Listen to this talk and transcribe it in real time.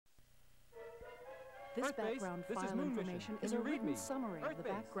This Earth base, background this is file moon information mission. is Can a you read written me? summary Earth of the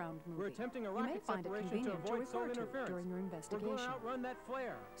base. background movie. We're attempting a You may rocket find it separation to convenient to avoid solar refer to it interference. during your We're going to investigation. outrun that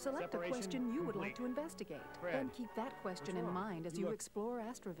flare. Select a Separation question you would like complete. to investigate, Fred, and keep that question in wrong? mind as You you look- explore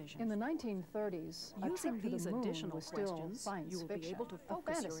AstroVision. In the 1930s, a Using trip to these the moon additional was still questions, science you will be fiction, able to or focus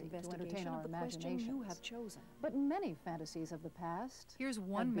your fantasy to entertain investigation our of the question you imaginations. have chosen. But many fantasies of the past Here's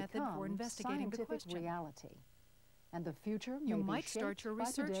one have method become for investigating the scientific question. reality, and the future You may might be start shaped your by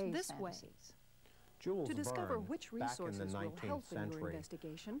research today's this way. fantasies. Jules To discover Verne, which back in the resources will 19th help in your century,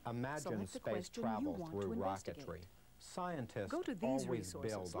 investigation, imagined select the space question you travel want through to investigate. rocketry. Scientists Go to these always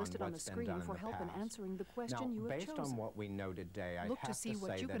resources build on listed on the what's been screen done in for the help in past. answering the question Now, you have based chosen. on what we know today, I'd Look to have see to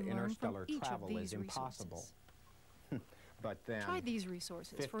what say you that can learn interstellar from each of travel these is impossible. resources. But then, Try these resources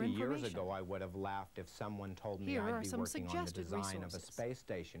 50 for information. years ago, I would have laughed if someone told me Here are I'd be some working on the suggested design of a resources. space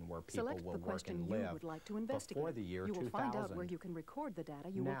station where people Select will the work question and you live would like to investigate. before the year you 2000. will find out where you can record the data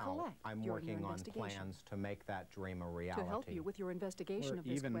you will Now, collect I'm during your working on investigation. plans to make that dream a reality. To help you with your investigation We're of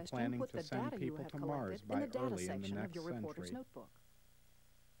this even question, planning put to the send data you people have to Mars collected by in the data early in the section of next your reporter's century. notebook.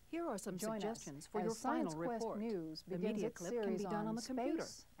 Here are some Join suggestions us for your as final Science Quest report. News The begins media its clip can series be done on the computer.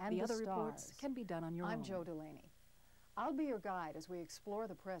 space and The the other reports stars. can be done on your own. I'm Joe Delaney. I'll be your guide as we explore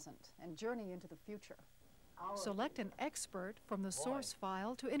the present and journey into the future. Select an expert from the source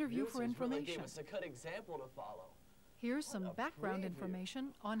file to interview for Really information. gave us a good example to follow. Here's some a background preview.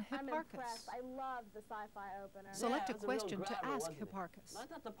 information on I'm Hipparchus. impressed. I love the sci-fi opener. Select Yeah, a it was a real question to grabber, ask wasn't it? Hipparchus. I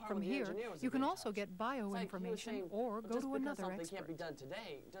thought the part From with the here, engineer was a you can good also touch. get bio It's like you were information saying, or well, go just to because another something expert. can't be done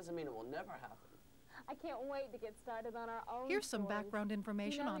today doesn't mean it will never happen. I can't wait to get started on our own Here's some stories. background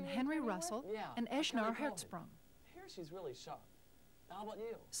information know on who you're Henry interviewing with? Russell Yeah, and that's Kelly Eshnar Cohen. Hertzsprung. Here she's really sharp. How about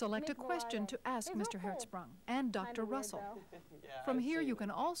you? Select a Nick question Mariah. to ask He's real Mr. cool. Hertzsprung and Dr. Kinda weird, Russell. though. Yeah, From I've here, seen you it. can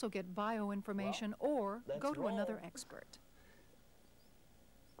also get bio information or let's go to roll. another expert.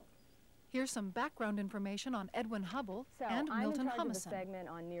 Here's some background information on Edwin Hubble So and I'm Milton in charge of the Humason. segment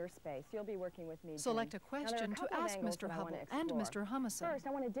on near space. You'll be working with me. Select Jim. a question Now, to there are a couple of ask angles Mr. that I Hubble want to and explore. Mr. Humason. First, I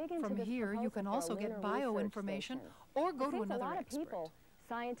want to dig into From this here, you proposal can for a also lunar get bio research information station. or go It to seems another a lot expert. Of people,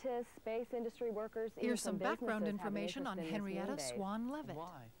 scientists, space industry workers, even Here's some background businesses have an information on interest in this Henrietta moon base. Swan Leavitt.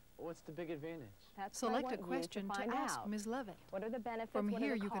 Why? What's the big advantage? That's what I Select a want you question to find ask out. Ms. Leavitt. What are the benefits? From what are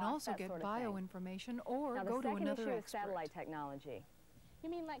here, the you can costs, also that get sort of bio thing. information or Now, go the to second another issue is expert. satellite technology. You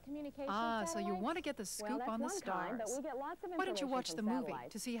mean like communication Ah, so you satellites? want to get the scoop Well, that's on the one kind, but stars. we get lots of Why don't you information watch from the movie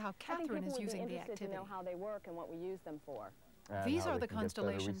satellites. to see how I think Catherine people is would be using the interested activity? to know how they work and what we use them for. These are the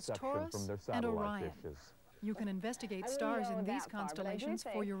constellations Taurus and Orion. You can investigate I wouldn't stars go in these that far, but I do constellations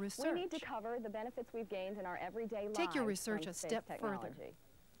think for your we research. need to cover the benefits we've gained in our everyday lives. Take your research from a space step further. technology.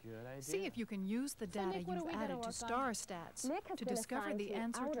 Good idea. See if you can use the data Nick, what are you've we gonna added work to on? star stats Nick has to been discover assigned the to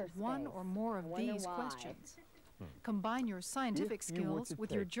answer to outer one space. or more of I wonder these why. questions. Combine your scientific If you were skills to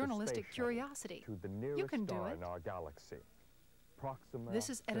with your take the journalistic space shuttle curiosity. to the nearest You can do star it. in our galaxy, Proxima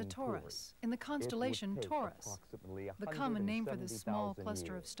This is Eta Centauri. Taurus in the It constellation would take Taurus. approximately The common name for this small 170,000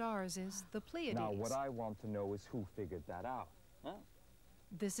 cluster of years. stars is the Pleiades. Now, what I want to know is who figured that out.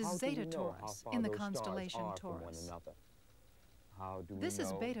 This is How do Zeta we know how Taurus far in the those stars constellation are from one Taurus. another? How do we This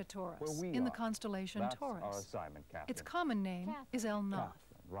is know Beta where Taurus we in the are? constellation That's Taurus. our assignment, Catherine. Its common name is El Noth.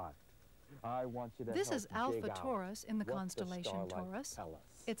 Catherine, right. I want you to This help is dig Alpha out Taurus in the what constellation starlights Taurus. tell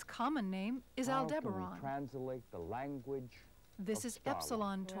us. Its common name is How can we Aldebaran. translate the language This of is starlight?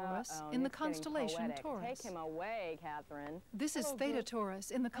 Epsilon Taurus Uh-oh, in the Nick's getting constellation poetic. Taurus. Take him away, Catherine. This is Hello, Theta Gil.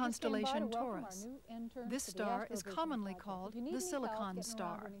 Taurus in the I just came by to constellation welcome our Taurus. new intern This to the star is AstroVision commonly project. called If you need the any help Silicon getting around or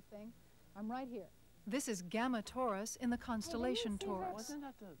Star. anything, I'm right here. This is Gamma Taurus in the constellation Taurus. Wasn't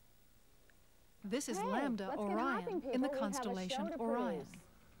that the... This is Hey, Lambda let's get hopping, Orion in the people. We have a constellation show to Orion. produce.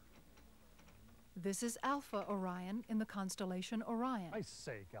 This is Alpha Orion in the constellation Orion. I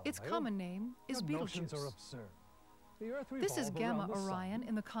say, Galileo, Its common name is your notions are Betelgeuse. absurd. The Earth This is revolves Gamma around the sun, Orion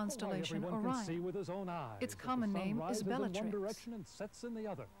in the but why constellation everyone can see Orion. with his own eyes Its that the common sun name is rises in one Bellatrix. direction and sets in the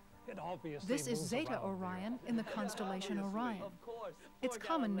other. It obviously This is moves Zeta around the Orion Earth. in the constellation Orion. Of course. Its Poor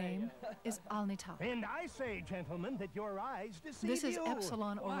common Galileo. name is Alnitab. And I say, gentlemen, that your eyes deceive This is you.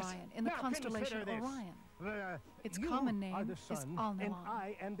 Epsilon What? Orion in the Now constellation consider this. Orion. Its You common are name the is sun, Alnilam. and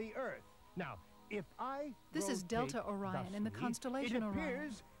I am the Earth. Now, if I This is rotate Delta Orion in the thusly, constellation it Orion.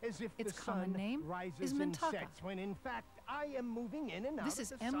 appears as if Its the common sun name rises is and Mintaka. sets, when in fact I am moving in and out This of is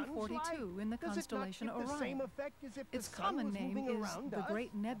the sun's M42 light. in the Does constellation it not give the Orion. same effect as if Its the sun common was name moving is around the us?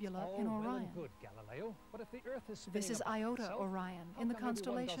 Great Nebula All in well and Orion. good, Galileo, but if the Earth is spinning This is about Iota itself, Orion how in the come everyone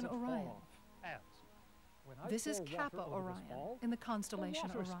constellation doesn't fall Orion. off? As when I This is pour water Kappa over this Orion ball, in the the constellation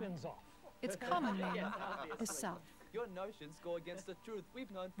water Orion. spins off. Its common name Yes, obviously. is South. Your notions go against the truth we've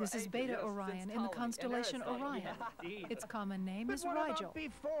known for This is ages, Beta yes, Orion since in the Ptolemy and constellation Aristotle. Orion. Yeah, indeed. Its common name But is what about Rigel.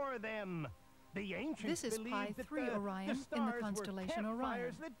 before them? The ancients This is Pi believed that 3 Orion the in the stars constellation were Orion.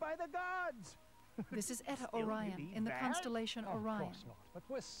 campfires lit by the gods. This is Eta Still Orion believe in the that? constellation Of Orion. course not. But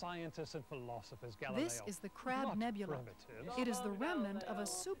we're scientists and philosophers, Galileo. This is the Crab not Nebula. primitives. It is the remnant of a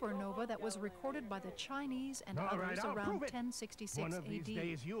supernova that was recorded by the Chinese and All others right, I'll around prove it. 1066 One of these AD.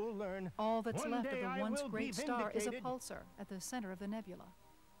 days you'll learn. All that's One left of day the I once will be great star is a vindicated. pulsar at the center of the nebula.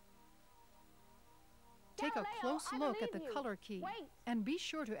 Take a Galileo, close I look at the believe you. color key Wait. and be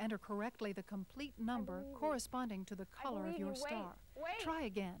sure to enter correctly the complete number believe you. corresponding to the I color of believe your you. Wait, star. wait. Try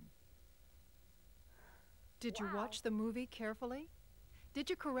again. Did you Wow. watch the movie carefully? Did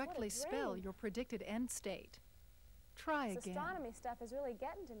you correctly spell dream. your predicted end state? Try This again. astronomy stuff is really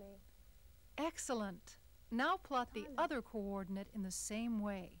getting to me. Excellent. Now plot the other coordinate in the same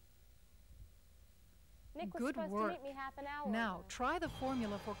way. Nick was Good supposed work. to meet me half an hour Now ago. try the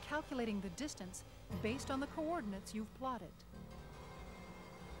formula for calculating the distance based on the coordinates you've plotted.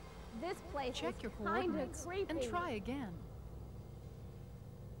 This place Check is your kinda coordinates creepy. and try again.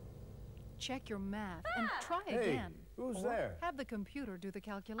 Check your math and try Hey, again. who's Or there? have the computer do the I'm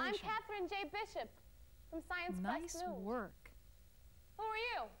calculation. Catherine J. Bishop from Science Nice Quest News. work. Who are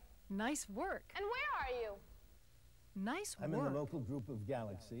you? Nice work. And where are you? Nice I'm in work. the local group of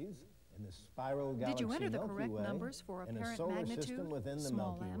galaxies in the spiral galaxy Did you enter the Milky correct Way, numbers for in a apparent solar magnitude, system within the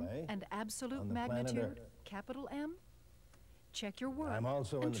small Milky m, Way, and absolute on the planet magnitude, Earth. capital M? Check your work I'm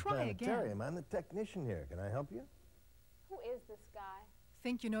also and in the try again. planetarium. I'm the technician here. Can I help you? Who is this guy?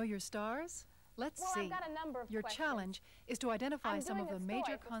 Think you know your stars? Let's Well, see. I've got a number of Your questions. challenge is to identify I'm some doing of a the story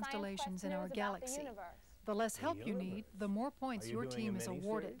major for Science constellations Quest in our News about the galaxy. universe. The less help you universe. need, the more points Are you your doing team a is miniseries?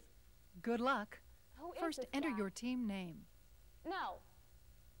 awarded. Good luck. Who is First, this enter guy? your team name. No.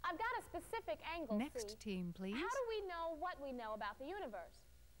 I've got a specific angle, Next see? team, please. How do we know what we know about the universe?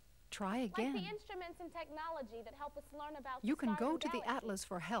 Try Like again. the instruments and technology that help us learn about You the can stars go and to the galaxies. atlas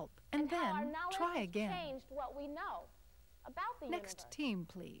for help, and how our then knowledge try has again. changed what we know about the Next universe. team,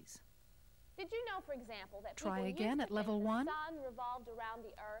 please. Did you know, for example, that Try people again used at to level think 1. the sun revolved around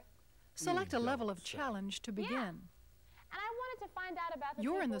the Earth? Select a don't level of say. challenge to begin. And I wanted to find out about the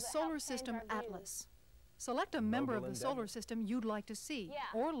You're in people the that solar helped change system our views. atlas. Select a member of Noble the solar endeavor. system you'd like to see Yeah.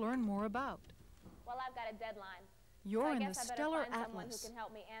 or learn more about. Well, I've got a deadline. You're so I in the guess I better stellar find someone atlas. who can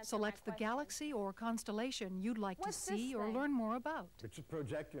help me answer Select my the questions. galaxy or constellation you'd like What's to this see or thing? learn more about. It's a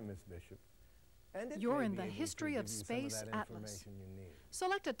projector, Miss Bishop. And it You're may in be the able to history give of you some space that atlas. information you need.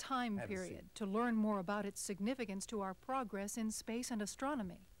 Select a time Have a period seat. to learn more about its significance to our progress in space and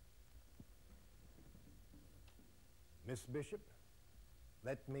astronomy. Miss Bishop,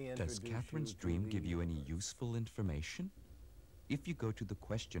 let me introduce Does Catherine's you to dream the give you any universe. useful information? If you go to the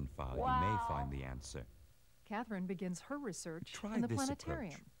question file, you may Wow. find the answer. Catherine begins her research Try in the this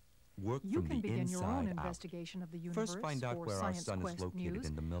planetarium. approach. Work You from can the begin your own inside out. investigation of the universe First, find out for where our Science sun is Quest located News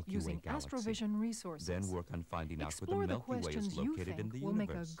in the Milky Way using galaxy. AstroVision resources. Then work on finding out Explore where the the Milky Way questions is you located in think the will make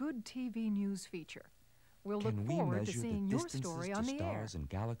a universe. good TV news feature. We'll Can look we forward to measure seeing the your distances story to on the air. stars and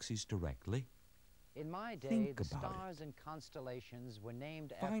galaxies directly? In my day, Think the about it. stars and constellations were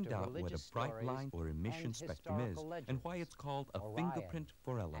named Find after out what religious a bright stories line or emission and spectrum is historical and why legends. it's called a Orion, fingerprint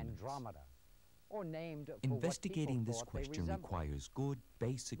for elements. Andromeda, or named for Investigating what people this thought they question resembled. requires good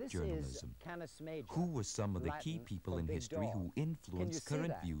basic This journalism. is Canis Major, Who were some of the key Latin people for in big history dog. who Can you influenced see current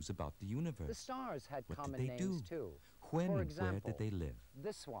that? views about the universe? The stars had What common did they names do? too. When For and example, where did they live?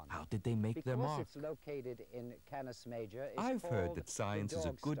 This one. How did they make their because mark? it's located in Canis Major, is I've heard called that the science is a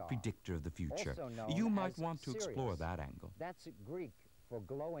dog good star, predictor of the future. also known You might as want to explore Sirius. that angle. That's Greek for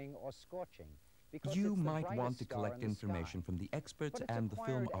glowing or scorching. Because You it's the might want brightest to star collect in the information sky. from the experts But it's and the film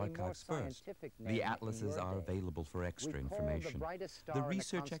acquired a more archives first. scientific name The in atlases your are day. available for extra We call the information. brightest star The in the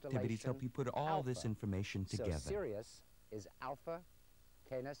research activities help you put all this Alpha. information So together. Sirius is Alpha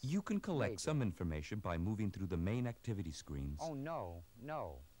Canis You can collect Major. some information by moving through the main activity screens. Oh, no,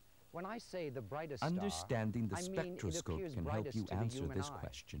 no. When I say the brightest Understanding the star, I mean it spectroscope appears can help brightest you to the answer human this eye.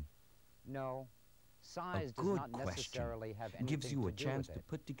 question. No, size A does good not question necessarily have anything gives you to a do chance with to it.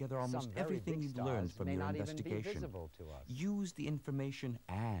 put together almost Some very everything big you've learned stars from may your not even be investigation. visible to us. Use the information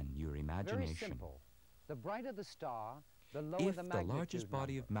and your Very imagination. simple. The brighter the star, the lower If the the magnitude largest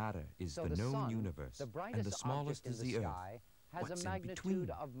body number. of matter is So the the known sun, universe, the and brightest the smallest object is in the the Earth, sky, has what's a in magnitude between?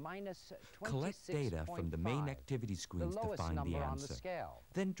 of minus 26.5. Collect data from the main activity the screens to lowest find number the on the answer. scale.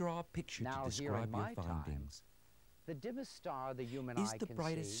 Then draw a picture Now, to here in describe your my time, findings. The dimmest star the human Is eye the can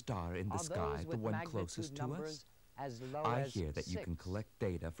brightest see star in the are sky those the with one magnitude closest to us? numbers as low I as hear that you can 6. collect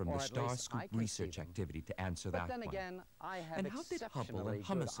data from Or the at least Star I Scoop can see research them. activity to answer But that then one. again, I have And how did Hubble exceptionally and good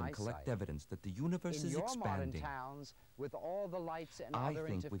Hummerson collect eyesight. evidence that the universe In is your modern expanding? towns, with all the lights and I other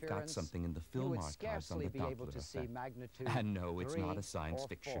think we've got interference, something in the you film would archives on scarcely the be able Doppler to see effect. magnitude And no, it's not 3 a science or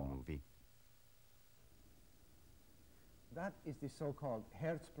fiction 4. movie.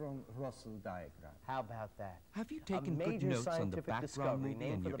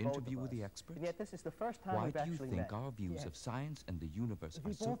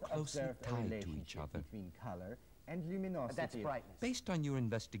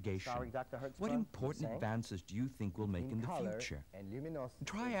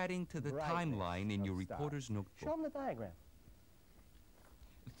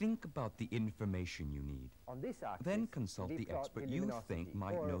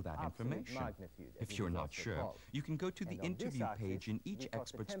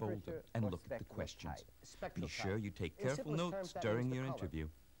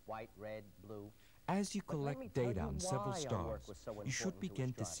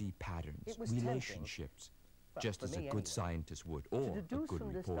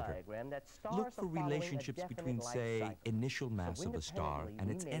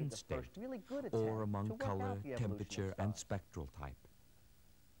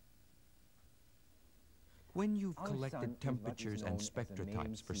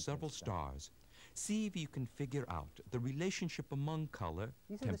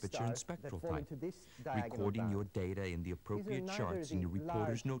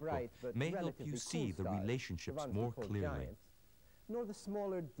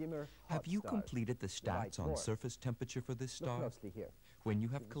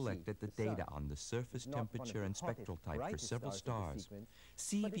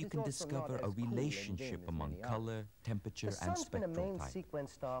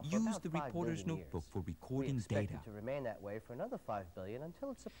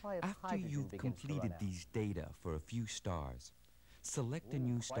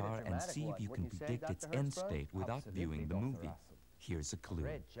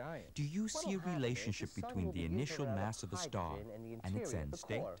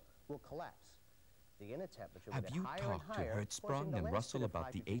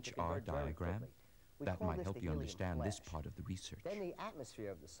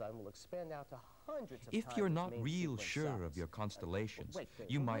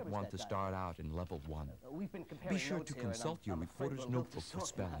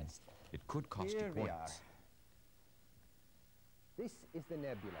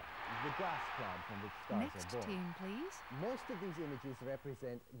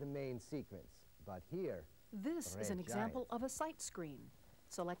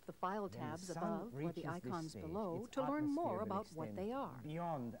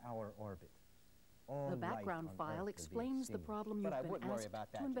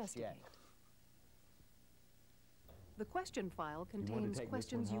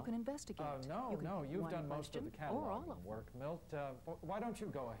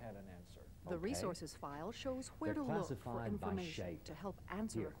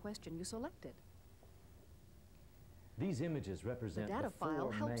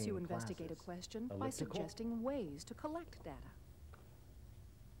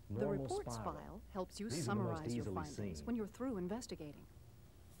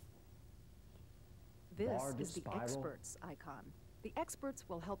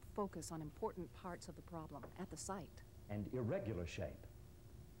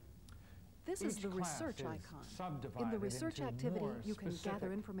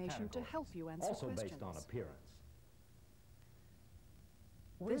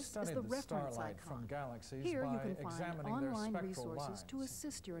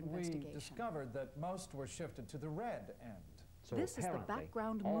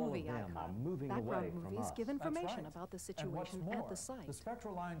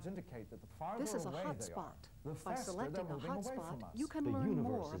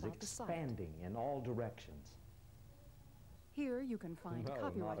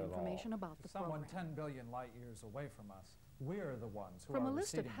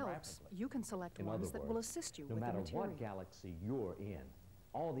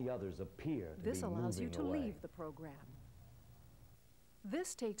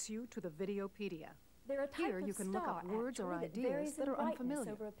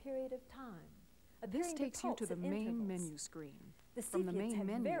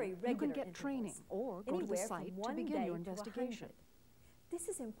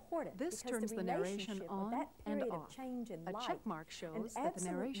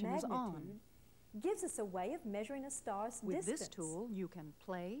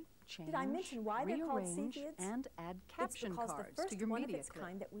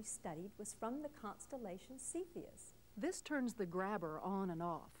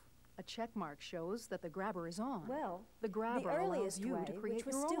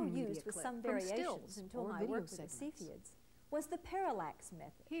 work with the segments. Cepheids, was the parallax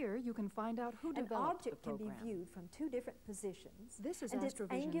method. Here you can find out who An developed object the can program. be viewed from two different positions. This is and its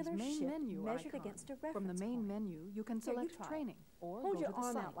AstroVision's angular main shift menu measured icon. against a reference From the main point. menu, you can Here, you select try it. training or Hold go your to the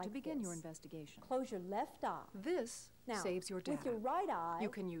arm site out like to begin your this. investigation. Close your left eye. This Now, saves your data. with your right eye, You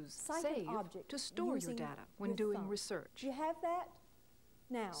can use sight an Save object to store your using data when your doing thumb. research. Do you have that?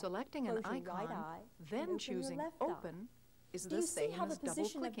 Now, Selecting an close your icon, right eye, and then open choosing your left eye. Open is Do the you see same how the as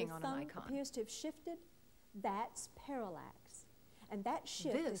position of double-clicking your on an thumb icon. appears to have shifted? That's parallax. And that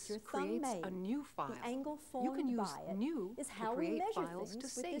shift This that your thumb creates made, a new file. the angle formed You can use by it, New is to how we create measure files things to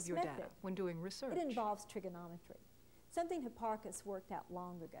with save this your method. data when doing research. It involves trigonometry, something Hipparchus worked out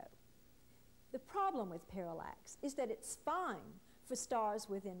long ago. The problem with parallax is that it's fine for stars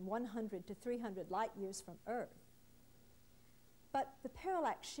within 100 to 300 light years from Earth. But the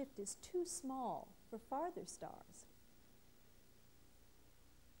parallax shift is too small for farther stars.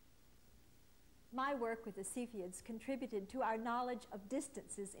 My work with the Cepheids contributed to our knowledge of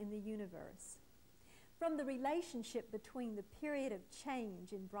distances in the universe. From the relationship between the period of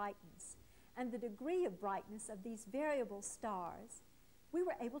change in brightness and the degree of brightness of these variable stars, we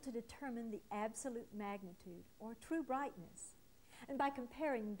were able to determine the absolute magnitude, or true brightness. And by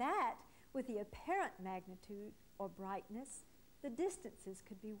comparing that with the apparent magnitude, or brightness, the distances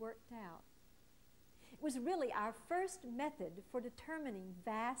could be worked out. It was really our first method for determining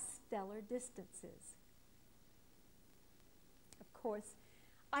vast stellar distances. Of course,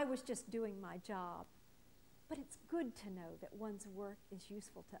 I was just doing my job, but it's good to know that one's work is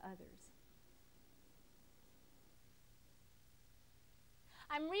useful to others.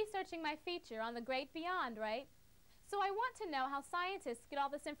 I'm researching my feature on the great beyond, right? So I want to know how scientists get all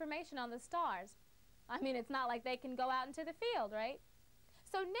this information on the stars. I mean, it's not like they can go out into the field, right?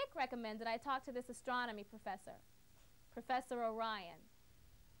 So Nick recommended I talk to this astronomy professor, Professor Orion.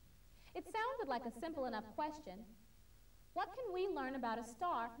 It sounded like a simple enough question. What can we learn about a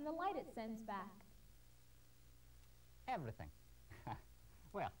star from the light it sends back? Everything.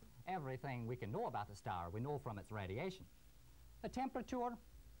 Well, everything we can know about the star we know from its radiation. The temperature,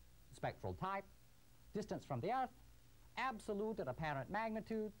 spectral type, distance from the Earth, absolute and apparent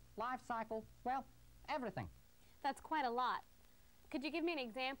magnitude, life cycle, well, everything. That's quite a lot. Could you give me an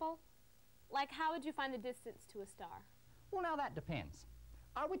example? Like, how would you find the distance to a star? Well, now that depends.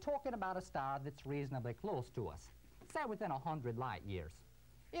 Are we talking about a star that's reasonably close to us, say within 100 light years?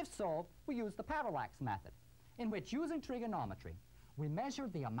 If so, we use the parallax method, in which, using trigonometry, we measure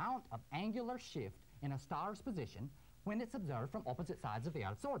the amount of angular shift in a star's position when it's observed from opposite sides of the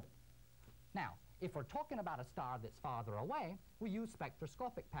Earth's orbit. Now, if we're talking about a star that's farther away, we use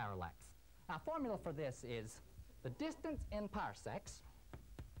spectroscopic parallax. Now, formula for this is the distance in parsecs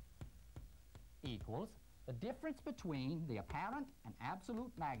equals the difference between the apparent and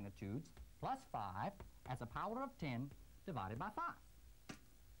absolute magnitudes plus 5 as a power of 10 divided by 5.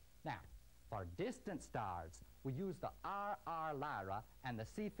 Now, for distant stars, we use the RR Lyra and the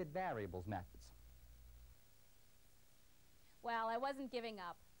Cepheid variables methods. Well, I wasn't giving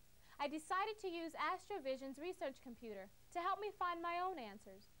up. I decided to use AstroVision's research computer to help me find my own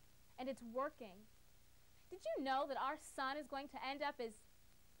answers. And it's working. Did you know that our sun is going to end up as...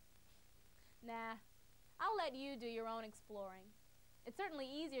 Nah, I'll let you do your own exploring. It's certainly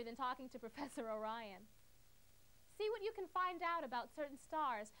easier than talking to Professor Orion. See what you can find out about certain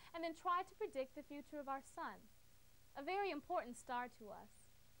stars, and then try to predict the future of our sun. A very important star to us.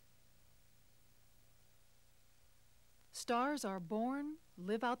 Stars are born,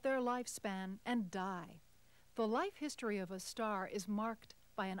 live out their lifespan, and die. The life history of a star is marked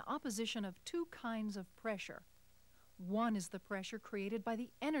by an opposition of two kinds of pressure. One is the pressure created by the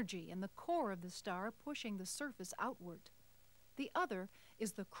energy in the core of the star pushing the surface outward. The other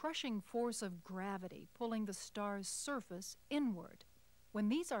is the crushing force of gravity pulling the star's surface inward. When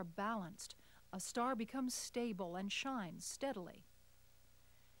these are balanced, a star becomes stable and shines steadily.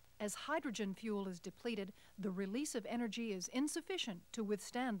 As hydrogen fuel is depleted, the release of energy is insufficient to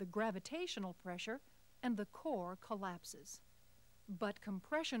withstand the gravitational pressure, and the core collapses. But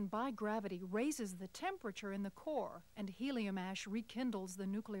compression by gravity raises the temperature in the core, and helium ash rekindles the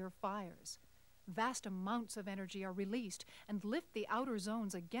nuclear fires. Vast amounts of energy are released and lift the outer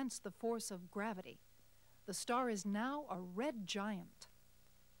zones against the force of gravity. The star is now a red giant.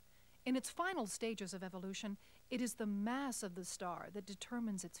 In its final stages of evolution, it is the mass of the star that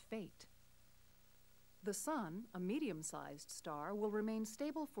determines its fate. The Sun, a medium-sized star, will remain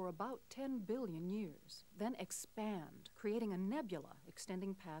stable for about 10 billion years, then expand, creating a nebula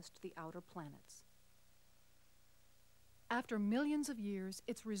extending past the outer planets. After millions of years,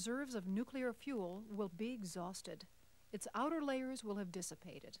 its reserves of nuclear fuel will be exhausted. Its outer layers will have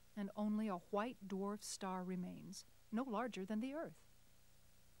dissipated, and only a white dwarf star remains. no larger than the Earth.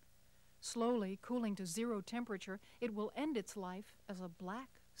 Slowly cooling to zero temperature, it will end its life as a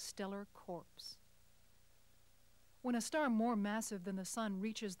black stellar corpse. When a star more massive than the Sun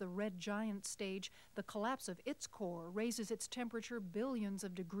reaches the red giant stage, the collapse of its core raises its temperature billions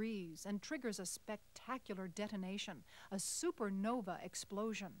of degrees and triggers a spectacular detonation, a supernova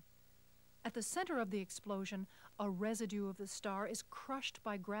explosion. At the center of the explosion, a residue of the star is crushed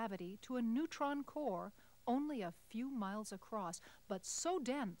by gravity to a neutron core only a few miles across, but so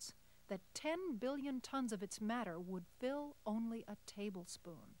dense that 10 billion tons of its matter would fill only a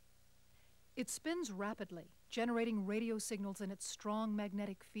tablespoon. It spins rapidly, generating radio signals in its strong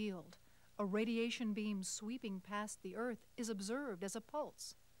magnetic field. A radiation beam sweeping past the Earth is observed as a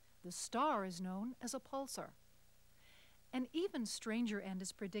pulse. The star is known as a pulsar. An even stranger end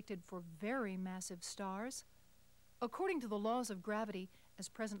is predicted for very massive stars. According to the laws of gravity, as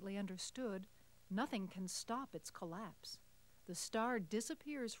presently understood, nothing can stop its collapse. The star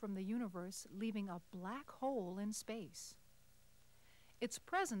disappears from the universe, leaving a black hole in space. Its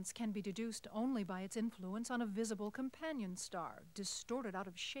presence can be deduced only by its influence on a visible companion star, distorted out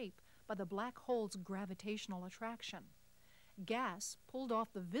of shape by the black hole's gravitational attraction. Gas pulled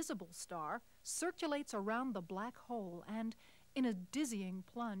off the visible star circulates around the black hole, and in a dizzying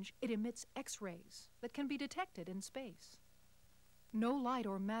plunge, it emits X-rays that can be detected in space. No light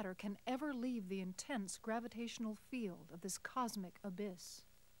or matter can ever leave the intense gravitational field of this cosmic abyss.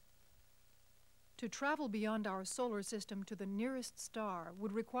 To travel beyond our solar system to the nearest star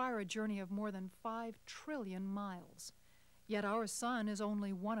would require a journey of more than 5 trillion miles. Yet our Sun is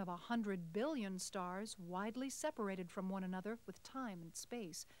only one of 100 billion stars widely separated from one another with time and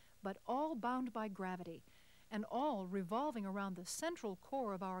space, but all bound by gravity, and all revolving around the central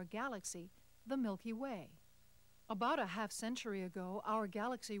core of our galaxy, the Milky Way. About a half-century ago, our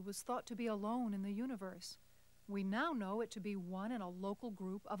galaxy was thought to be alone in the universe. We now know it to be one in a local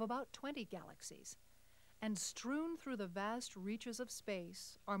group of about 20 galaxies. And strewn through the vast reaches of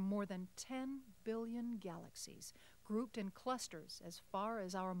space are more than 10 billion galaxies, grouped in clusters as far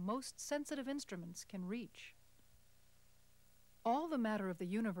as our most sensitive instruments can reach. All the matter of the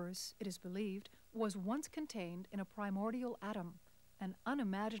universe, it is believed, was once contained in a primordial atom, an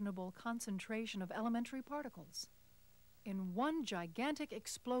unimaginable concentration of elementary particles. In one gigantic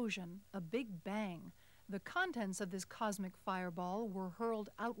explosion, a big bang, the contents of this cosmic fireball were hurled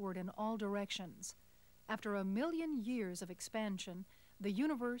outward in all directions. After 1 million years of expansion, the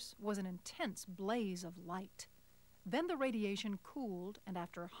universe was an intense blaze of light. Then the radiation cooled, and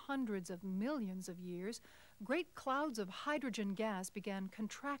after hundreds of millions of years, great clouds of hydrogen gas began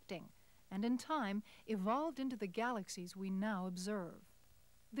contracting, and in time evolved into the galaxies we now observe.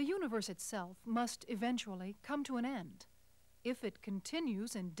 The universe itself must eventually come to an end. If it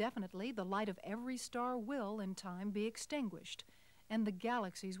continues indefinitely, the light of every star will, in time, be extinguished, and the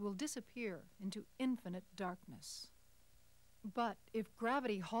galaxies will disappear into infinite darkness. But if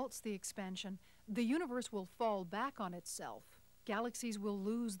gravity halts the expansion, the universe will fall back on itself. Galaxies will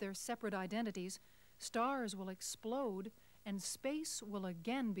lose their separate identities, stars will explode, and space will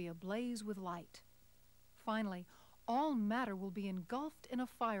again be ablaze with light. Finally, all matter will be engulfed in a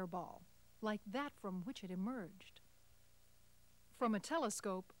fireball, like that from which it emerged. From a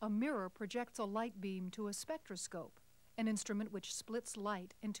telescope, a mirror projects a light beam to a spectroscope, an instrument which splits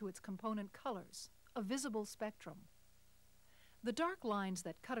light into its component colors, a visible spectrum. The dark lines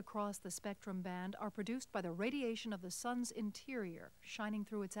that cut across the spectrum band are produced by the radiation of the Sun's interior shining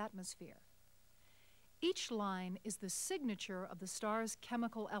through its atmosphere. Each line is the signature of the star's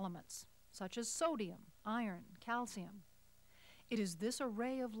chemical elements, such as sodium, iron, calcium. It is this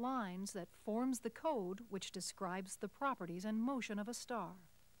array of lines that forms the code which describes the properties and motion of a star.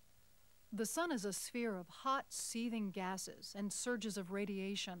 The Sun is a sphere of hot, seething gases and surges of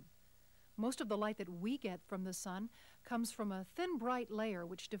radiation. Most of the light that we get from the Sun comes from a thin, bright layer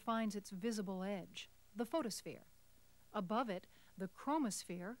which defines its visible edge, the photosphere. Above it, the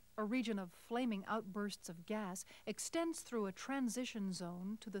chromosphere, a region of flaming outbursts of gas, extends through a transition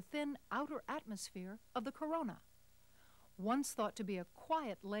zone to the thin outer atmosphere of the corona. Once thought to be a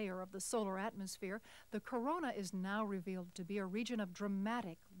quiet layer of the solar atmosphere, the corona is now revealed to be a region of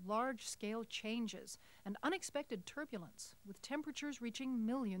dramatic, large-scale changes and unexpected turbulence, with temperatures reaching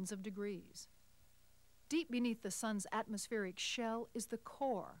millions of degrees. Deep beneath the Sun's atmospheric shell is the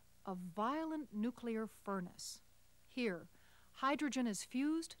core, a violent nuclear furnace. Here, hydrogen is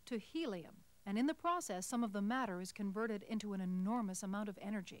fused to helium, and in the process, some of the matter is converted into an enormous amount of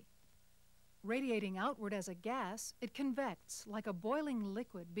energy. Radiating outward as a gas, it convects like a boiling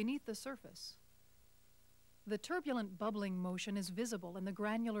liquid beneath the surface. The turbulent bubbling motion is visible in the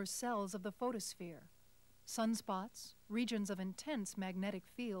granular cells of the photosphere. Sunspots, regions of intense magnetic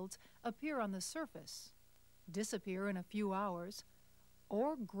fields, appear on the surface, disappear in a few hours,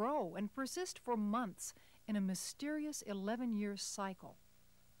 or grow and persist for months in a mysterious 11-year cycle.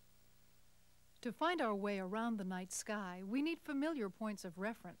 To find our way around the night sky, we need familiar points of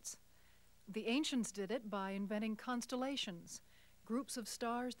reference. The ancients did it by inventing constellations, groups of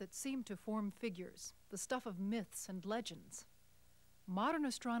stars that seem to form figures, the stuff of myths and legends. Modern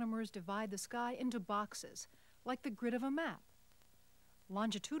astronomers divide the sky into boxes, like the grid of a map.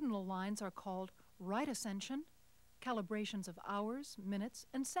 Longitudinal lines are called right ascension, calibrations of hours, minutes,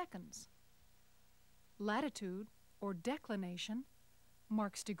 and seconds. Latitude, or declination,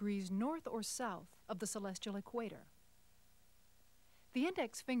 marks degrees north or south of the celestial equator. The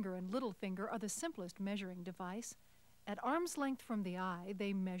index finger and little finger are the simplest measuring device. At arm's length from the eye,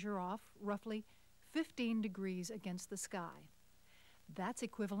 they measure off roughly 15 degrees against the sky. That's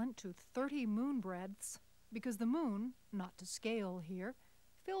equivalent to 30 moon breadths, because the moon, not to scale here,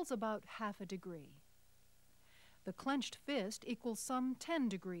 fills about half a degree. The clenched fist equals some 10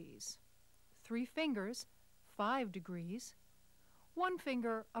 degrees. 3 fingers, 5 degrees. 1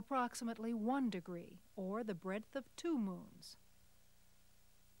 finger, approximately 1 degree, or the breadth of 2 moons.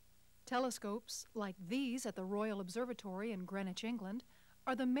 Telescopes, like these at the Royal Observatory in Greenwich, England,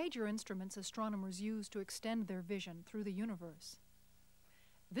 are the major instruments astronomers use to extend their vision through the universe.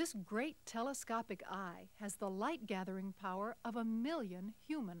 This great telescopic eye has the light-gathering power of 1 million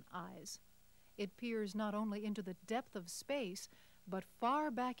human eyes. It peers not only into the depth of space, but far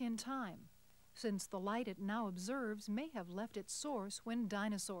back in time, since the light it now observes may have left its source when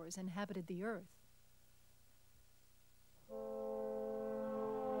dinosaurs inhabited the Earth.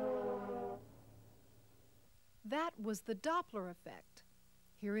 That was the Doppler effect.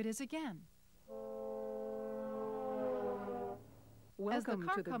 Here it is again. Welcome As the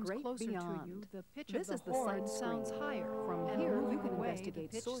car to the comes great closer beyond. to you, the pitch This of is the the horn side sounds screen. higher. From and here, moving you can away,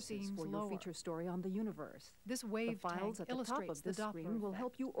 investigate the pitch sources seems for your lower. feature story on the universe. This The wave files tank at the top illustrates of this the Doppler screen will effect.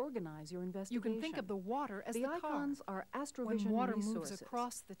 help you organize your You investigation. can think of the water as the the car. icons are AstroVision When water resources. moves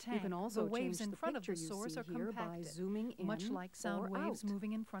across the tank, you can also the waves change in the front of the picture you source see are here by compacted, zooming in much like sound or waves out.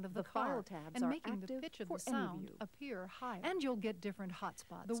 moving in front of the file car, tabs and are making the active pitch of for the any sound view. appear higher. And you'll get different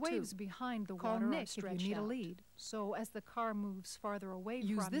hotspots, The waves too. behind the Call water Nick are if you stretched need a out. lead. So as the car moves farther away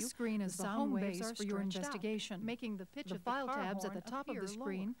Use from this you, screen as the the sound home waves base are for your stretched out, investigation. making the pitch The of file the car tabs at horn the top of the appear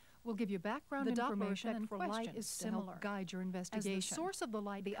screen lower. will give you background The Doppler information effect and for light questions is to help similar. guide your As investigation. the source of the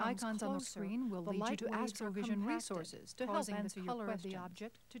light the comes icons on the closer, screen will the lead you light to waves are AstroVision compacted, resources to help causing answer the your color of the questions.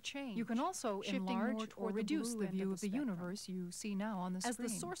 object to change. You can also shifting enlarge more or toward reduce blue the view end of the spectrum. universe you see now on the As screen.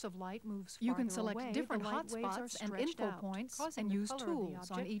 the source of light moves You can farther select away, different the light waves are hotspots and stretched info out, points causing and the use color of the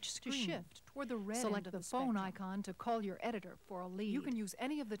tools on object each to screen. shift toward the red Select end of the the phone spectrum. icon to call your editor for a lead. You can use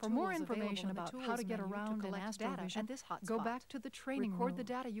any of the For tools more information available about in the how to tools get menu around in collect data AstroVision, at this hotspot. go back to the training Record room. the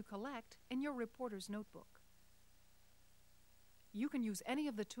data you collect in your reporter's notebook. You can use any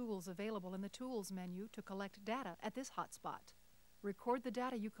of the tools available in the Tools menu to collect data at this hotspot. Record the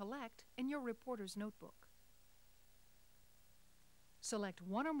data you collect in your reporter's notebook. Select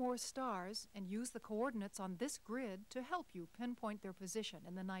one or more stars and use the coordinates on this grid to help you pinpoint their position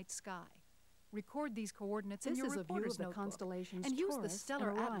in the night sky. Record these coordinates in This your is a view reporter's of the notebook constellations and use the Taurus stellar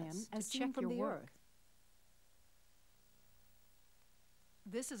and Orion atlas as to seen check from your the work. Earth.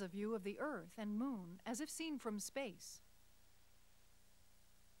 This is a view of the Earth and Moon as if seen from space.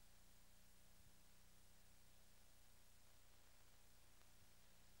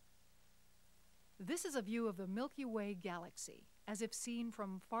 This is a view of the Milky Way galaxy as if seen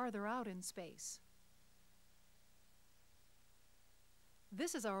from farther out in space.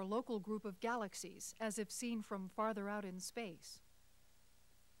 This is our local group of galaxies as if seen from farther out in space.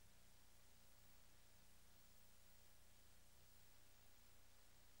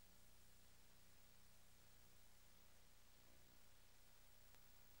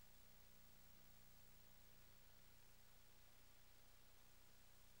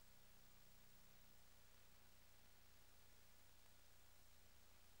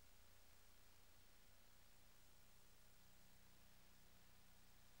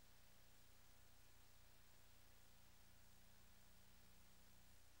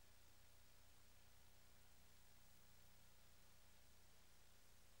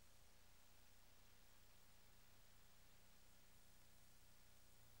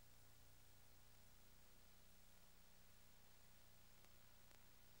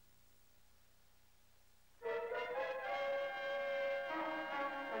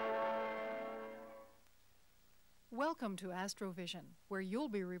 Welcome to AstroVision, where you'll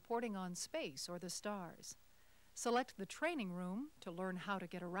be reporting on space or the stars. Select the training room to learn how to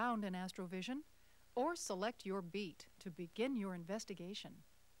get around in AstroVision. or select your beat to begin your investigation.